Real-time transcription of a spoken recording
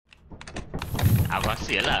Aku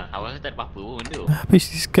rasa lah. Aku rasa tak ada apa-apa pun tu.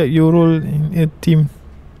 Habis describe your role in a team.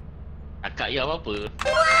 Akak ya apa-apa.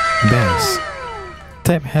 Best.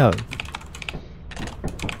 Type help.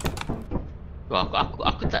 Wah, aku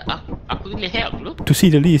tulis help dulu. To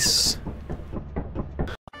see the list.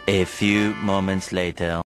 A few moments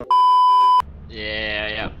later.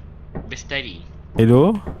 Yeah. Best study.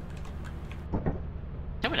 Hello?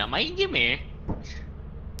 Macam mana nak main game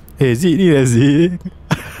Zik ni lah Zik.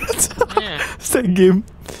 Mana? Start game.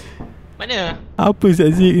 Mana? Apa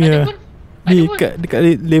Zik ni lah? Ni dekat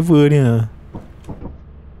level ni lah.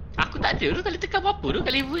 Aku tak ada tu, tak boleh tekan apa-apa tu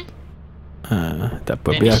kat level ni. Tak apa,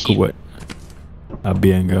 biar aku buat.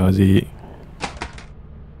 Habis kau Zik.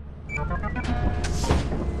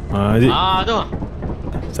 Zik. Tu.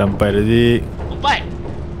 Sampai dah Zik. 4.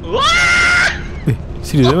 Wah!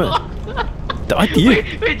 Serius amat? Tak mati ke?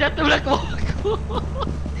 Weh, jatuh belakang aku.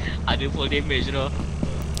 Ada full damage tu.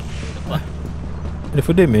 Apa? Ada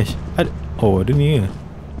full damage? Oh, ada ni ke?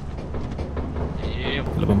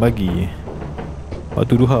 8 pagi.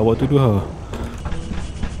 Waktu duha.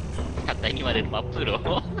 Kata ni ada apa tu?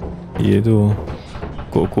 Ya tu.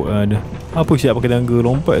 Kok lah ada. Apa siap pakai tangga?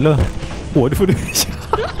 Lompat lah. Oh, ada full damage.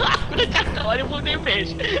 Aku dah cakap ada full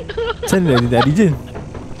damage. Macam mana dia tak regen?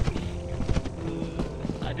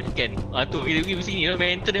 Ada scan. Tu kita pergi sini lah.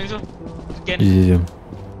 Main enter dia so. Scan. Jom.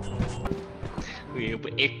 Weh,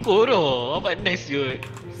 apa echo tu? Apa nice je.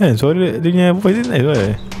 Kan suara dia punya voice dia nice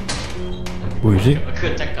lah. Ui Zik. Aku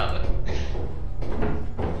cakap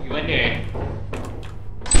gimana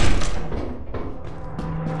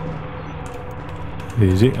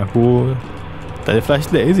Zik, aku tak ada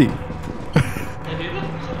flashlight ke Zik? Ada tu.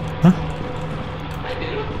 Hah? Ada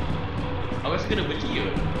tu. Aku rasa kena beli ke?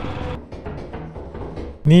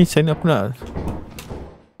 Ni macam mana aku nak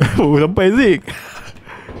Oh sampai Zik.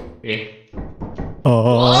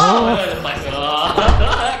 Oh, lepas tu.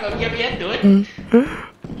 Kau biar tu kan?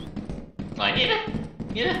 Ni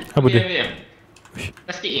dah. Apa dia?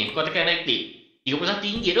 Plastik ni, kau tekan right click.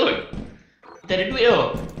 RM31 tu. Kita ada duit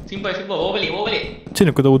tu. Simpan, bawa balik. Macam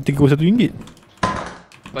mana kau tahu RM31?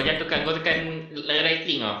 Kau jatuhkan, kau tekan right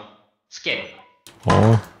click tau. Scan.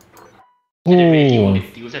 Oh. Ada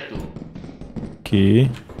duit RM31.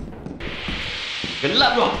 Okay.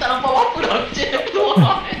 Gelap tu, aku tak nampak apa-apa dah. Macam tu.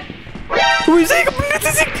 Ui Zik, apa benda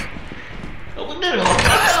tu Zik? Tak benar tu, aku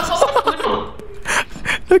tak nampak apa-apa tu.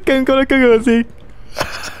 Belakang kau Zik.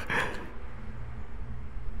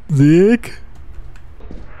 Zik.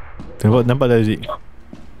 Nampak tak Zik?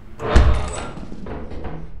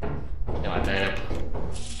 Nampak tak.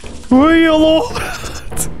 Ui Allah.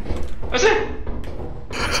 Asal?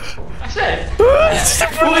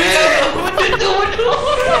 Benda tu.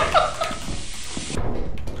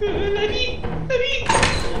 Lari.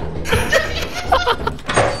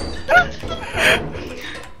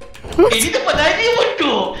 Ini tempat lari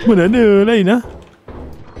bodoh. Mana ada lain lah.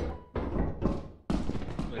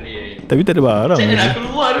 Boleh. Tapi tak ada barang. Macam mana nak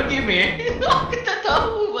keluar tu game Aku tak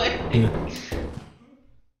tahu balik.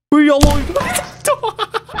 Ui Allah.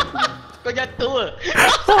 Kau jatuh ke?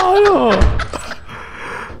 Ayoh.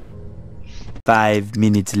 5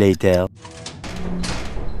 minutes later.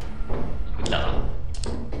 Gelap.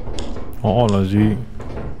 Oh lah Zik.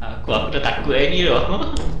 Aku dah takut ni tu.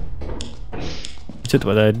 Macam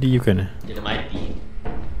tempat tadi bukan? Dia dah mati.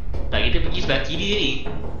 Tak, kita pergi sebelah kiri tadi.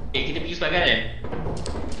 Kita pergi sebelah kanan.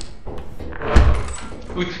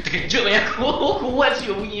 Ui, terkejut banyak aku. Kuat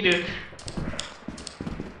siap bunyi dia.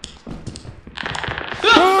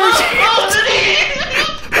 Oh, tadi!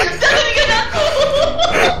 Jangan tinggal aku!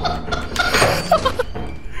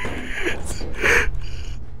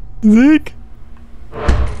 Zik.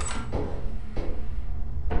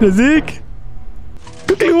 Zik.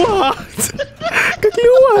 Kau keluar.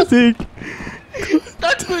 Zik.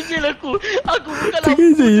 Takut je lah aku. Aku bukan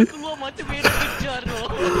Zik. keluar mata merah kejar tu.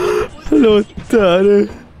 Hello, tak ada.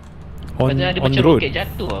 On Ada on macam road. roket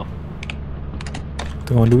jatuh tau.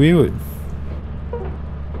 Tengah on the way kot.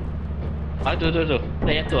 Tu.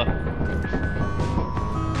 Dah jatuh lah.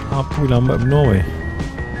 Apa lambat benar weh.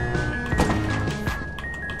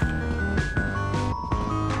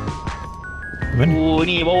 Mana? Oh,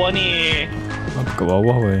 ni bawah ni. Apa kat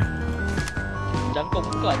bawah weh. Jangan kau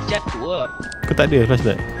buka, jatuh lah. Kau tak ada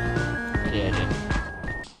flashlight? Ada.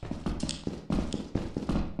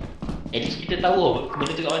 At least kita tahu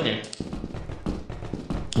benda tu kat mana.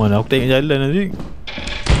 Mana aku tak ingat jalan lah Zik.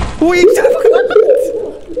 Ui, jangan buka.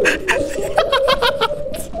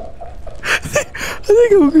 Asal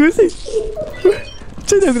kau buka Zik?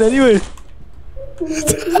 Macam mana aku nak ni weh?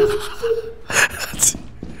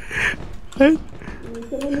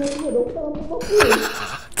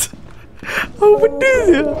 Apa benda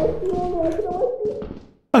je?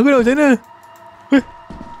 Aku nak macam mana?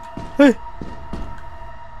 Hei.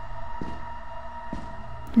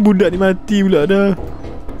 Budak ni mati pula dah.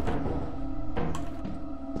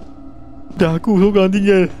 Dah aku seorang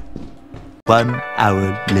tinggal. 1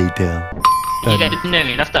 hour later. Ni kat terminal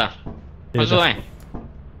ni, daftar. Masuk kan?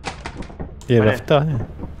 Ya, daftar ni.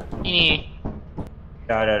 Ini.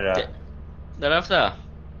 Dah. Dah daftar?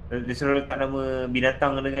 Dia suruh letak nama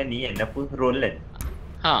binatang dengan ni kan, apa? Roll kan?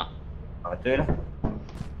 Ha. Betul lah.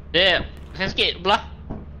 Dia, pesan sikit belah.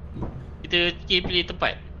 Kita pilih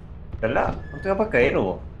tempat. Dah lah, aku tengah pakai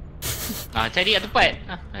tu. Cari kat tempat.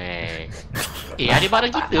 Ada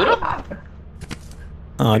barang kita tu.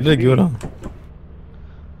 Ada lagi orang.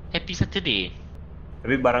 Happy Saturday.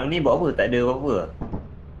 Tapi barang ni buat apa? Tak ada apa-apa.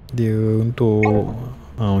 Dia untuk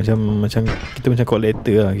macam kita macam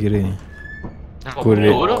collector lah kira ni.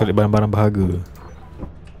 Collect barang-barang berharga.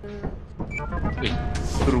 Weh,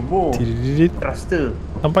 Turbo. Tidididit. Thruster.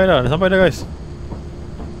 Sampai dah guys.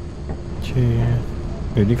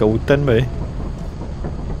 Ni kat hutan baik.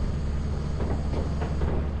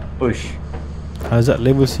 Push. Hazard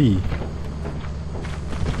level C.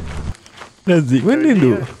 Nazik mana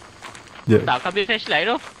tu? Sekejap. tak ambil flashlight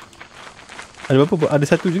tu. Ada berapa? Ada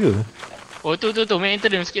satu juga. Oh tu main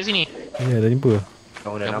entrance sikit sini. Ya, dah jumpa.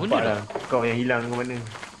 Kau dah Dah nampak bunuh dah. Kau yang hilang ke mana?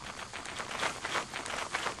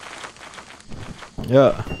 Ya.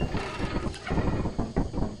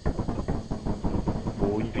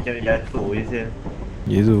 Bunyi macam nak jatuh je sel.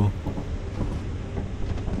 Ya tu.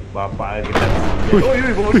 Bapak kita. Oi,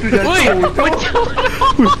 bawa tu jatuh. Oi, macam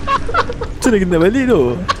Macam mana kita nak balik tu?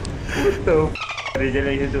 Betul. Ada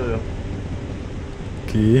jalan situ tu.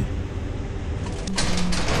 Okay.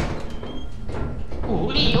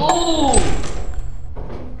 Oh.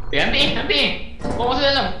 Ambil. Bawa masuk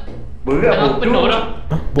dalam. Berat Tangan aku penuh dah.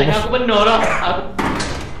 Tangan aku penuh dah.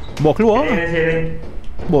 Bawa keluar lah. Sini.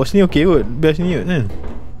 Bawa sini okey kot. Biar sini kot kan.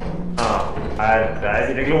 Dah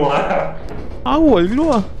sini keluar. Awal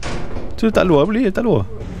keluar. So tak luar boleh? Tak luar.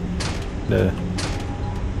 Dah.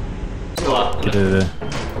 Keluar. Okay, dah.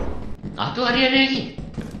 Tu ada lagi.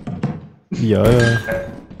 Ya. Ya.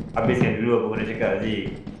 Habiskan dulu apa kau nak cakap Zik.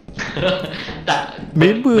 Tak.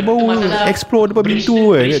 Member baru explore depan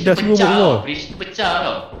pintu kan. Dah semua buat keluar. Bridge tu pecah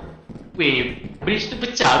tau. Weh, bridge tu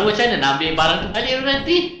pecah tu macam mana nak ambil barang tu balik tu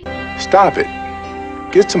nanti? Stop it.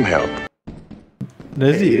 Get some help.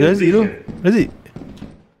 Razik tu. Razik.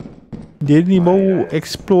 Dia ni baru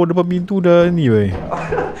explore depan pintu dah ni weh.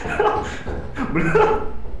 Belum.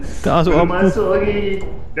 Tak masuk Belum apa. masuk lagi.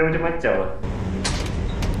 Dah macam-macam lah.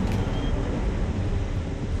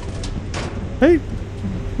 Hei.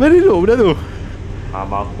 Mana duduk benda tu?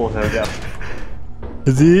 Mampus saja.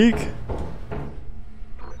 Zik.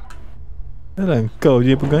 Alah kau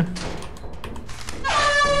je pegang.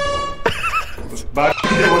 Bagi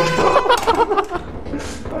dia bocor.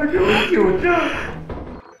 Bagi bocor.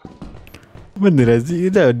 Mana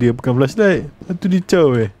Razik dah dia pegang flashlight. Lepas tu dia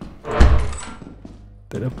caw weh.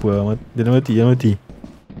 Tak ada apa lah. Jangan mati.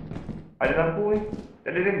 Ada lampu ni.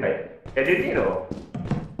 Tak ada lambat. Tak ada ni tau.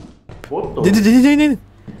 Botol. Jangan.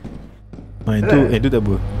 Itu tak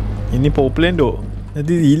apa. Ini power plant duk.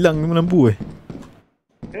 Nanti hilang lampu weh.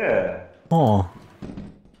 Ya. Oh.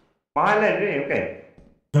 Mahalan ni bukan?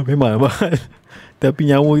 Memang mahal. Tapi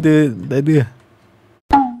nyawa kita tak ada.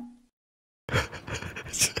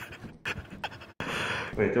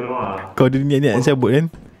 Weh tolong lah. Kau ada niat-niat nak cabut kan?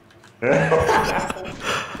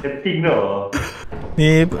 Setting tau.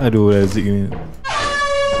 Ni aduh Razik ni.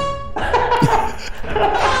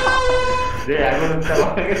 Dia aku nak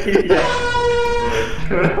makan ke sini je.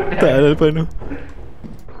 Tak ada depan tu.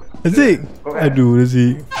 Razik. Aduh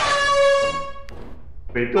Razik.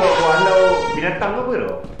 Weh tu aku halau binatang apa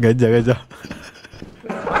tu? Gajah.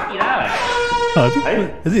 Mati dah. Tu.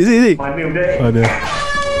 Razik. Mana budak ni? Ada.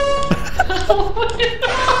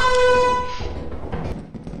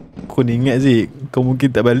 Kau ni ingat Zik. Kau mungkin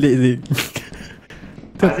tak balik Zik.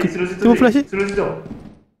 Cuba flash ni. Suruh situ.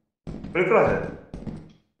 Boleh keluar tak?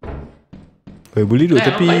 Boleh duduk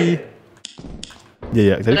tapi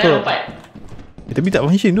Ya tapi Dah kau lompat. tapi tak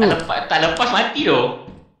function tu. Tak lepas mati tu.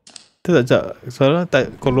 Tak soalnya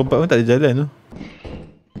tak, kalau lompat pun tak ada jalan tu.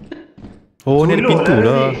 Oh ni ada Sulur pintu lah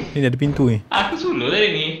lah. ni. Ni ada pintu ni. Aku suluh tadi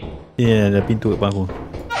ni. Ni ada pintu kat depan aku.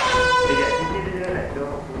 Sini dia jalan. Dia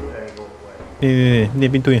orang puluh lah kau buat. Ni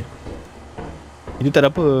pintu ni. Itu tak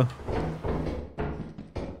ada apa.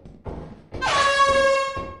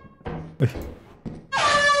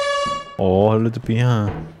 Oh, lalu tepi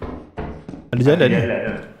ha. Ada jalan ni. Jalan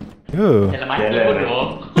lah. Ya. Jalan mati Jalan. bodoh.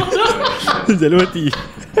 Jalan mati.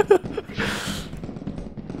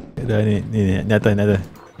 Dah ni atas.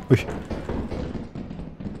 Uish.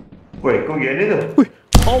 Woi, kau pergi mana tu? Ui,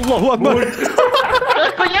 Allahu Akbar.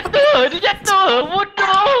 Kau jatuh! Dia jatuh!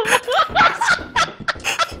 Bodoh!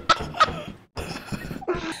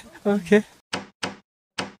 Okay.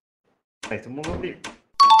 Semua kau beli.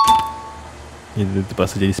 Dia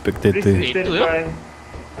terpaksa jadi spectator. Itu ya.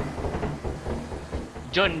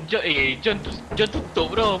 John tutup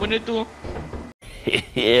bro benda tu.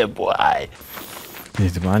 Yeah, boy. Ni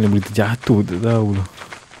mana boleh terjatuh tak tahu lah.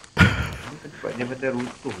 Tempatnya betul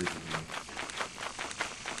runtuh je.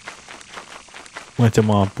 Macam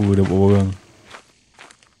apa dah buat orang.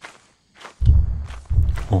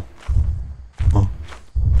 Oh.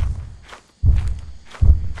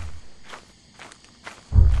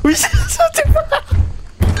 Wih, cepat.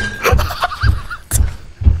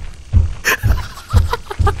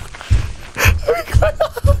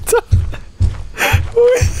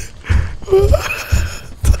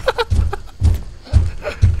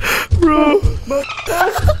 Bro.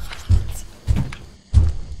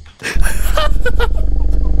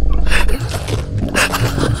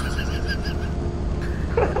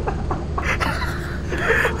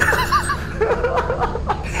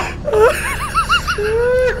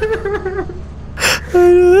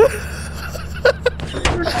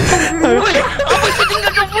 Apa tu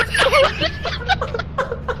tinggalkan bodoh?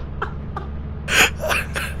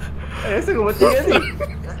 Rasa kau mati kan ni?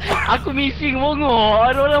 Aku missing bongok.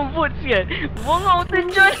 Ada orang vote kan. Bongok betul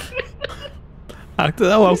John. Aku tak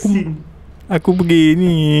tahu aku pergi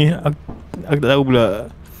ni. Aku tak tahu pula.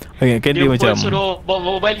 Ingatkan dia macam suruh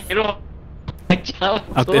bawa balik bro. Macam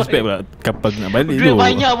aku expect pula kapal nak balik duit tu.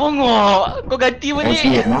 banyak bongok. Kau ganti As you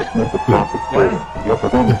balik. have not met the profit grade, your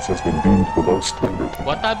performance has been deemed below standard.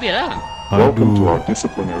 Buat habis lah. Welcome to Aduh. our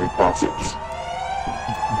disciplinary process.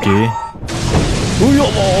 Okay. Oh ya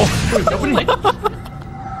Allah.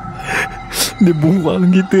 Dia buang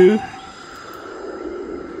kita.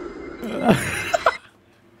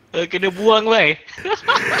 Kena buang bhai.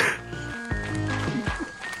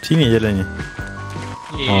 Sini jalannya.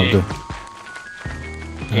 Oh betul.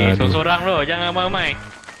 Aduh. Sorang bro, jangan ramai-ramai.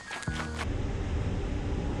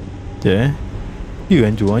 Sekejap Dia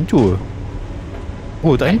hancur.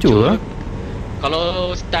 Oh tak hancur lah.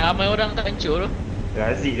 Kalau start ramai orang tak hancur.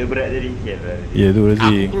 Razik dia berat jadi. Ya tu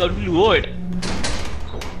Razik. Aku pula dulu kot.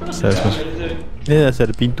 Ni asal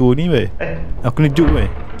ada pintu ni bai. Aku kena jump bai.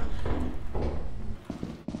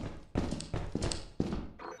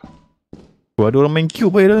 Oh, ada orang main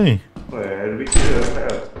cube bai dah ni. Wah, ada picture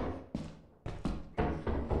dah.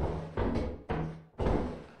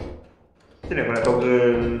 Macam mana kau nak toggle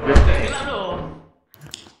website ni?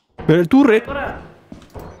 Ada turret.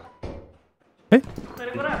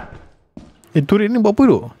 Turret ni buat apa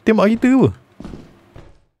tu? Tembak kita ke apa?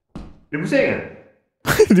 Dia pusing kan?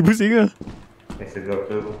 Dia pusing ke? Segap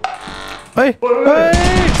tu. Hai! Hai!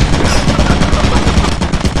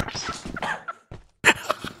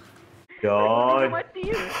 John.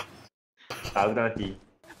 Mati je. Tak, aku tak mati.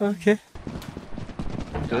 Okay.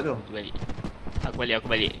 Betul tu. Aku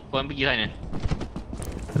balik. Korang pergi sana.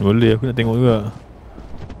 Boleh aku nak tengok juga.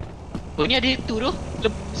 Oh ni ada tu tu.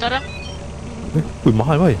 Sarang. Wih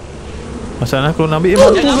mahal bai. Masalah kalau nak ambil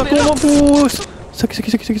mampus.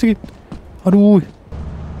 Sakit. Aduh.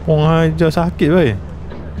 Orang ajar sakit bai.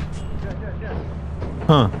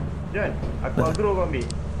 Ha. John, aku agro kau ambil.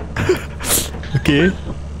 Okay.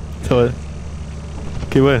 So.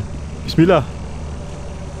 Okay bai. Bismillah.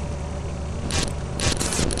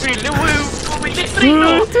 Weh, kau main elektrik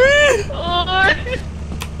tu.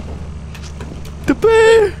 Tepi.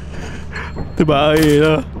 Terbaik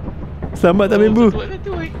lah. Selamat tak member.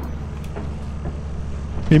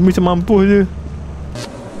 Member macam mampus je.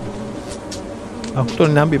 Aku tu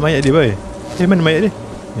nak ambil mayat dia bai. Mana mayat dia?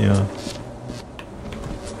 Ya.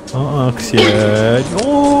 Kesian.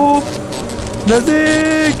 Oh.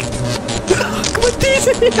 Nazik. Aku mati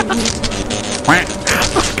sini.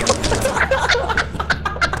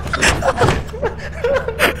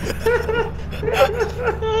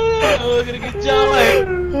 Kena kejar bai.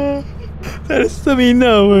 Tak ada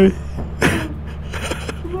stamina bai.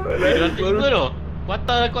 Dalam tiga tu.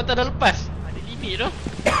 Kuartal dah lepas. Ada limit tu.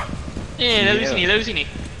 Lalu sini.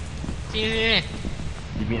 Sini.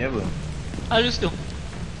 Limit apa? Lalu situ.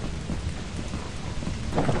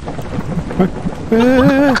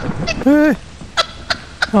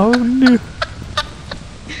 Oh ni.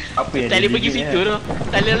 Apa yang Tak boleh pergi situ tu.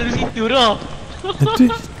 Tak boleh lalu situ tu. Nanti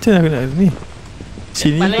macam aku nak ni.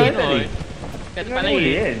 Sini Tempat lain tu. tu. Kat tempat boleh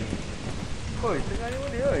lain. kan? Oi, tengah ni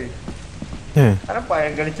boleh oi. Tak nampak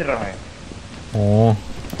yang kali cerah kan? Oh.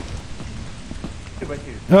 Kita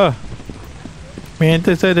baca.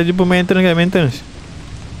 Maintenance saya dah jumpa maintenance kan, maintenance.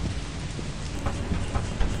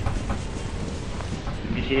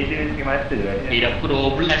 Shader sikit mata lah. Dah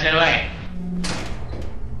pukul 12 dah kan.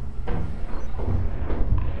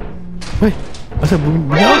 Weh, asal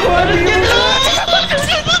bunyi apa ni?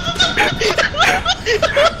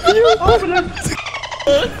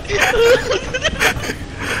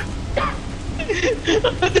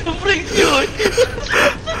 Ada break shoot.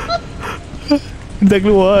 Dah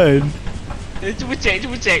keluar kan? Cuba check.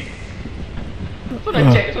 Suruh check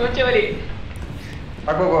balik.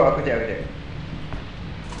 Aku check.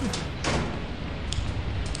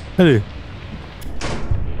 Ada?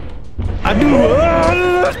 Aduh.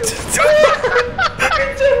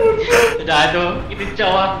 Dah tu, kita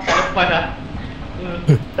caw lah. Tak lepas dah.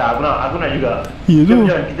 Tak, aku nak juga. Ya tu.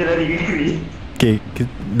 Jom, kita lari ke kiri. Okay,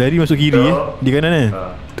 dari masuk kiri di kanan eh.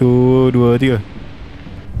 Ha. 1, 2, 3.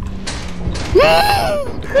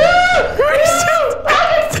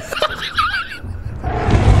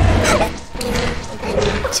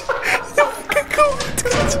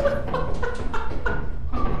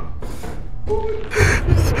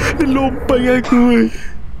 Dia lompat dengan aku weh.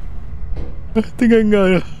 Tengah-tengah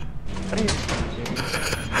dah.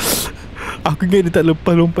 Aku ingat dia tak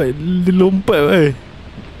lepas lompat. Dia lompat weh.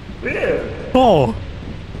 Oh.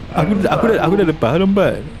 Aku dah lepas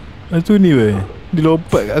lompat. Lepas tu ni weh. Dia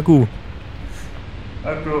lompat kat aku.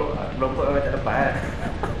 Aku lompat memang tak lepas.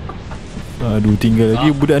 Aduh, tinggal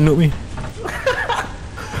lagi budak noob ni.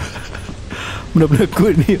 Budak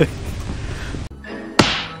penakut ni.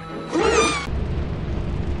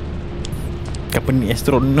 Company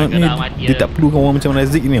astronaut ni dia tak perlukan orang macam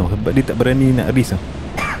Razik ni tau, sebab dia tak berani nak risk tau.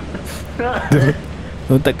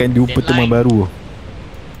 Dia takkan jumpa teman baru.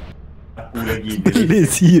 Aku lagi Dia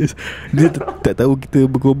serius. Dia tak tahu kita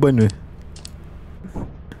berkorban weh.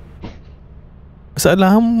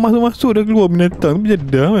 Masalah masuk-masuk dah keluar binatang. Tapi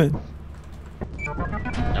jadah kan.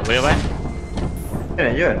 Tak boleh kan?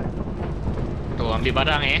 Mana John? Tu ambil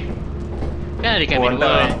barang Kan ada kabin Oh, dua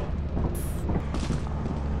hantar.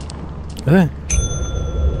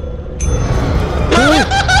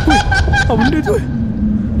 Apa benda tu?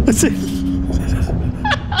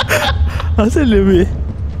 Asal lebih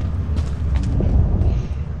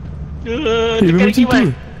Tekan memang lagi macam tu. man.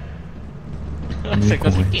 Asal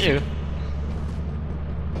kau sikit je.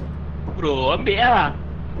 Bro, ambil lah.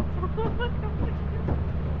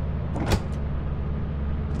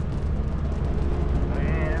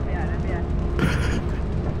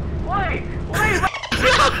 Woi,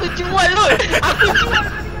 aku jual lu. Aku jual.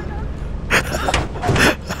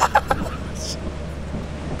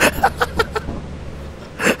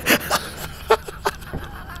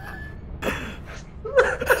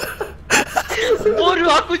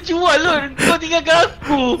 Bodoh, aku jual lu. Kau tinggalkan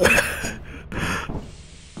aku.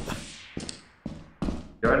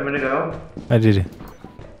 John, mana kau? Ada dia.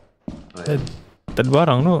 Tak ada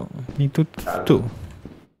barang tu. Itu tutup.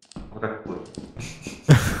 Aku takut.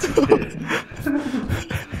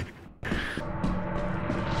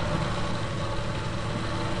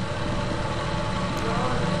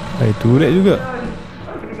 Turret juga.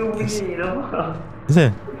 Aku dengar bunyi lama. Asal?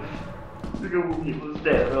 Dengar bunyi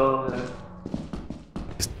footstep tau.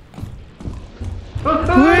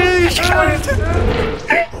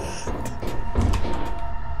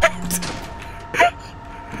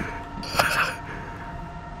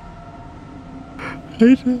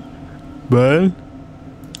 Weh,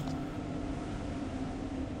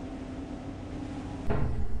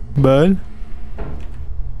 Bal.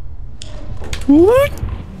 What?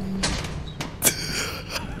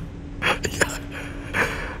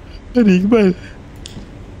 Ada Iqbal.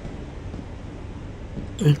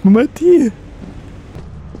 Iqbal mati.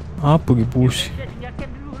 Apa pergi push? Tinggalkan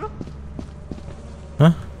dulu lu.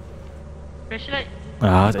 Hah? Flashlight.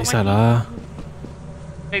 Tak kisahlah.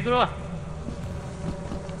 Keluar.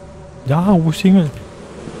 Jangan pusing kan.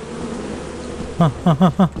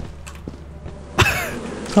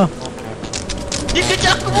 Dia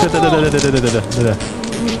kejar aku. Dah.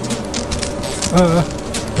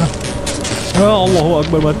 Allahu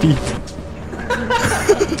Akbar, mati.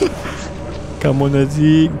 Come on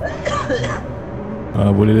Aziz.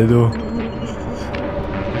 Boleh lah tu.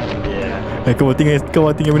 Kau tinggal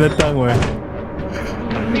binatang weh.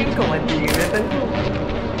 Kau mati ke datang tu?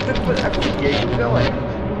 Aku pergi aku kawan.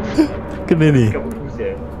 Kena ni. Kau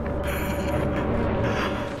pusing.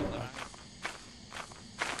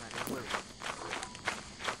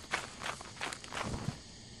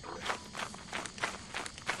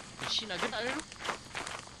 Mesin nak gerak dulu.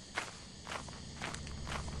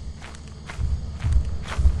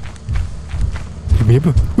 Demi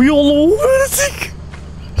apa? Ya Allah, Aziz.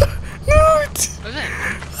 No. Asal?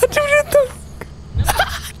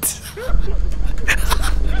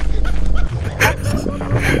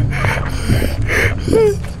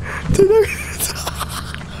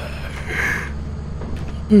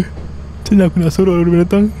 Macam mana aku nak sorok dia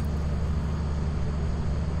datang?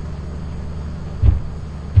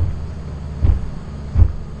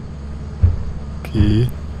 Okay.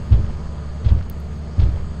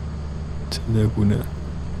 Macam mana aku nak?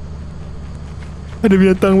 Ada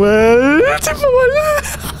binatang bal. Cepat bal.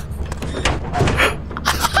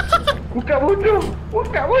 Buka bodoh.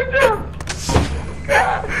 Buka bodoh.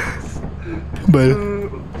 Bal.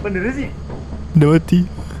 Mana Razik? Dah mati.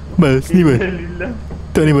 Bal, sini bal. Alhamdulillah.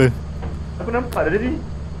 Tak ni bal. Aku nampak dah tadi.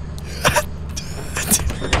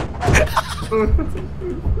 Aku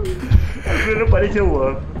dah nampak dia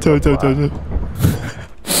jawab. Caw.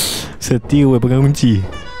 Setia bal pegang kunci.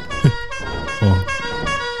 Oh.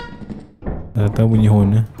 Datang bunyi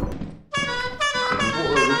horn lah.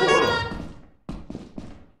 Rubuk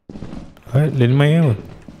lah. Landmine apa?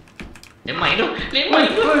 Lemai tu.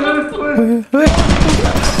 Lemai tu.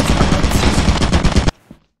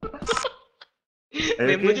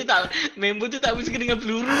 Member tu tak bisa dengan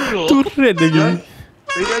peluru tu. Turret lagi.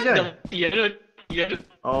 Ready aja. Dah mati dah tu. Ya tu.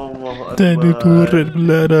 Allah Akbar. Tak ada turret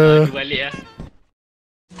pula dah. Aku balik lah.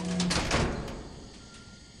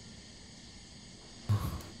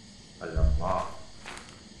 Alamak.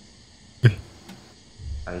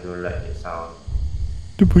 I don't like that sound.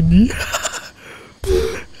 Dia bunyi.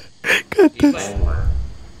 Kat atas. Oh my.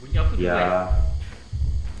 Bunyi apa tu? Ya.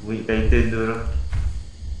 Bunyi Titan tu lah.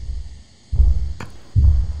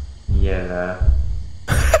 Iyalah.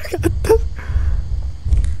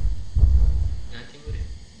 Nah, tengok dia.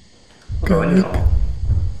 Kat mana tau?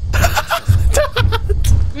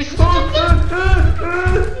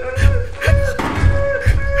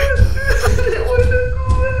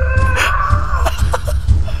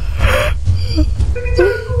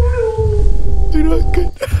 Gerakan.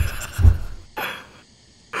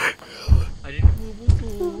 Ada dua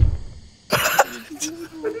bodoh.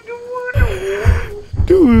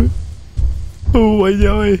 Dua. Oh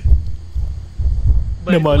banyak weh.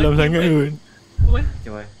 Dah malam sangat kot.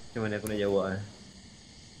 Macam mana aku nak jawab lah?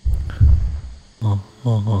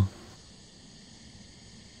 Oh.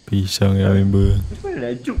 Pisang ya member. Macam mana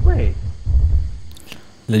nak juk weh?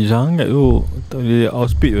 Laju sangat tu. Tak boleh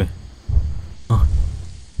outspeed weh.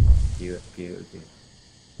 Okay.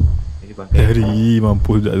 Ini pakai Dari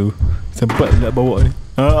mampus tak tu. Sempat nak bawa ni.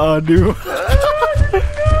 Aduh.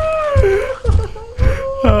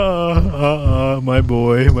 My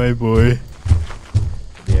boy.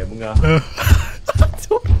 dia mengah.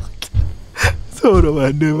 Sorok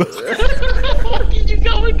mana bang? Mati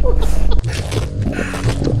juga bodoh.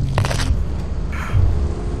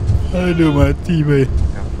 Aduh mati bang.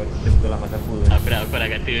 Apa kita betul lah masa apa? Aku dah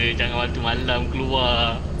kata jangan waktu malam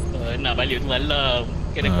keluar. Nak balik waktu malam.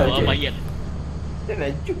 Kena keluar Okay. mayat. Dia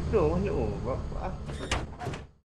nak juk tu. Mana?